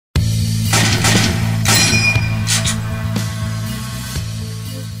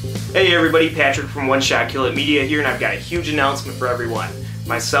Hey everybody, Patrick from One Shot Kill It Media here, and I've got a huge announcement for everyone.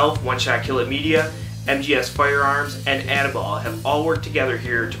 Myself, One Shot Kill It Media, Mgs Firearms, and Atibal have all worked together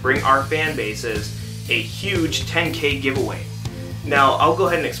here to bring our fan bases a huge 10K giveaway. Now, I'll go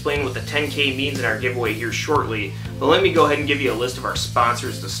ahead and explain what the 10K means in our giveaway here shortly, but let me go ahead and give you a list of our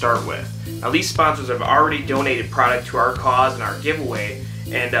sponsors to start with. Now, these sponsors have already donated product to our cause and our giveaway,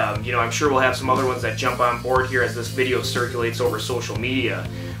 and I'm sure we'll have some other ones that jump on board here as this video circulates over social media.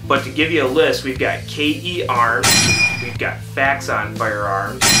 But to give you a list, we've got KE Arms, we've got FAXON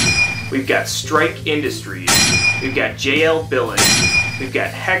Firearms, we've got Strike Industries, we've got JL BILLET, we've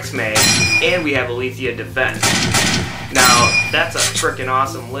got HEXMAG, and we have ALETHEIA Defense. Now, that's a frickin'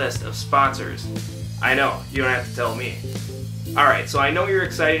 awesome list of sponsors. I know, you don't have to tell me. Alright, so I know you're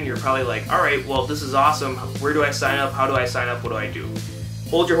excited and you're probably like, alright, well this is awesome, where do I sign up, how do I sign up, what do I do?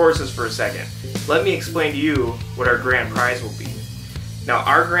 Hold your horses for a second. Let me explain to you what our grand prize will be. Now,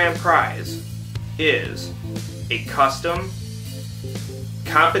 our grand prize is a custom,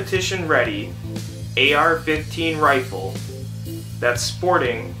 competition-ready AR15 rifle that's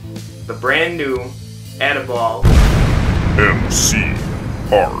sporting the brand new Atibal MCRD.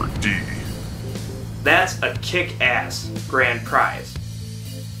 That's a kick-ass grand prize.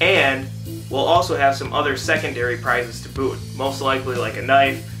 And we'll also have some other secondary prizes to boot. Most likely like a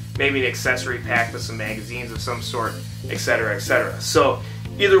knife, maybe an accessory pack with some magazines of some sort, etc., etc. So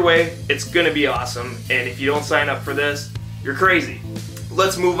either way, it's going to be awesome, and if you don't sign up for this, you're crazy.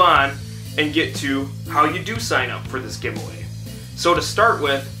 Let's move on and get to how you do sign up for this giveaway. So to start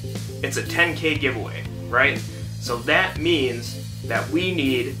with, it's a 10K giveaway, right? So that means that we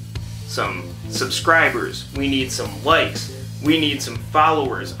need some subscribers, we need some likes, we need some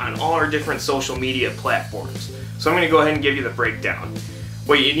followers on all our different social media platforms. So I'm going to go ahead and give you the breakdown.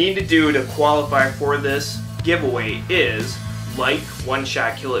 What you need to do to qualify for this giveaway is like One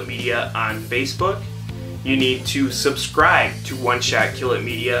Shot Kill It Media on Facebook. You need to subscribe to One Shot Kill It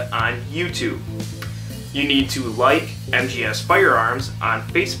Media on YouTube. You need to like Mgs Firearms on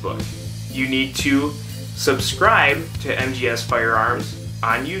Facebook. You need to subscribe to Mgs Firearms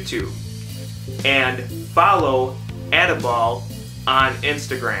on YouTube. And follow Atibal on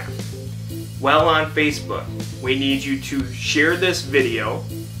Instagram. Well, on Facebook, we need you to share this video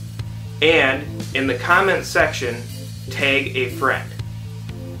and in the comment section tag a friend.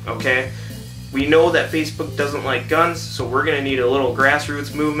 Okay? We know that Facebook doesn't like guns, so we're going to need a little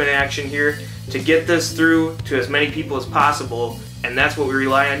grassroots movement action here to get this through to as many people as possible, and that's what we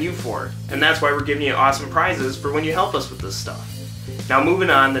rely on you for. And that's why we're giving you awesome prizes for when you help us with this stuff. Now, moving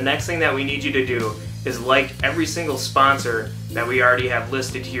on, the next thing that we need you to do is like every single sponsor that we already have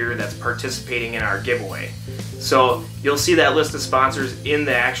listed here that's participating in our giveaway. So you'll see that list of sponsors in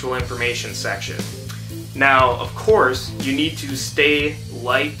the actual information section. Now, of course, you need to stay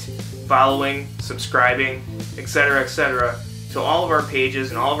liked, following, subscribing, etc., to all of our pages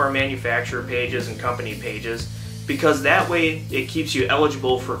and all of our manufacturer pages and company pages, because that way it keeps you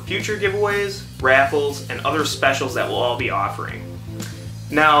eligible for future giveaways, raffles, and other specials that we'll all be offering.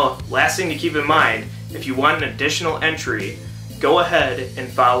 Now, last thing to keep in mind, if you want an additional entry, go ahead and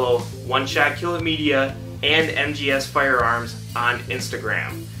follow One Shot Kill It Media and Mgs Firearms on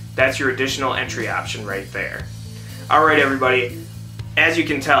Instagram. That's your additional entry option right there. Alright everybody, as you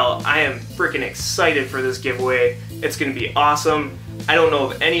can tell, I am freaking excited for this giveaway. It's going to be awesome. I don't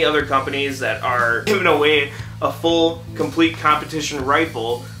know of any other companies that are giving away a full, complete competition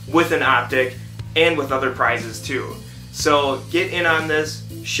rifle with an optic and with other prizes too. So get in on this,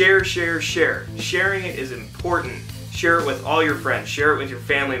 share, share, share. Sharing it is important. Share it with all your friends, share it with your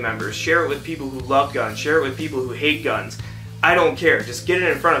family members, share it with people who love guns, share it with people who hate guns. I don't care, just get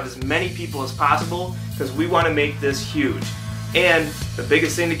it in front of as many people as possible because we want to make this huge. And the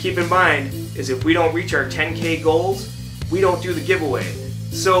biggest thing to keep in mind is if we don't reach our 10K goals, we don't do the giveaway.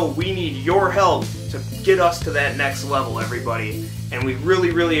 So we need your help to get us to that next level, everybody. And we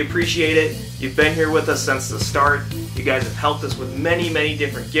really, really appreciate it. You've been here with us since the start. You guys have helped us with many, many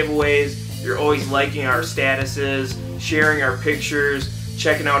different giveaways. You're always liking our statuses, sharing our pictures,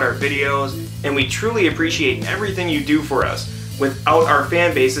 checking out our videos, and we truly appreciate everything you do for us. Without our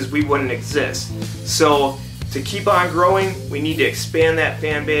fan bases, we wouldn't exist. So to keep on growing, we need to expand that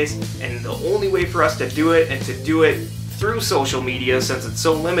fan base, and the only way for us to do it, and to do it through social media, since it's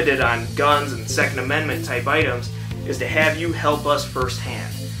so limited on guns and Second Amendment type items, is to have you help us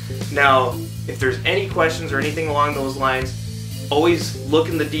firsthand. Now, if there's any questions or anything along those lines, always look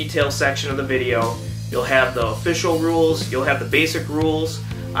in the detail section of the video. You'll have the official rules, you'll have the basic rules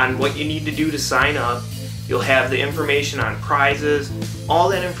on what you need to do to sign up, you'll have the information on prizes. All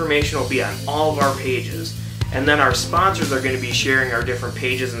that information will be on all of our pages. And then our sponsors are going to be sharing our different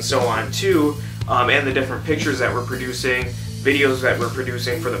pages and so on too, and the different pictures that we're producing, videos that we're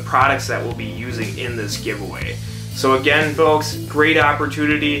producing for the products that we'll be using in this giveaway. So again, folks, great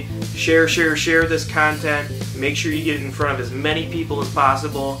opportunity. Share this content. Make sure you get it in front of as many people as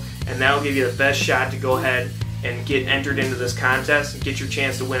possible, and that will give you the best shot to go ahead and get entered into this contest and get your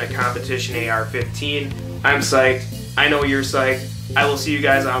chance to win a competition AR-15. I'm psyched. I know you're psyched. I will see you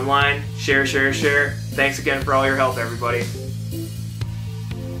guys online. Share. Thanks again for all your help, everybody.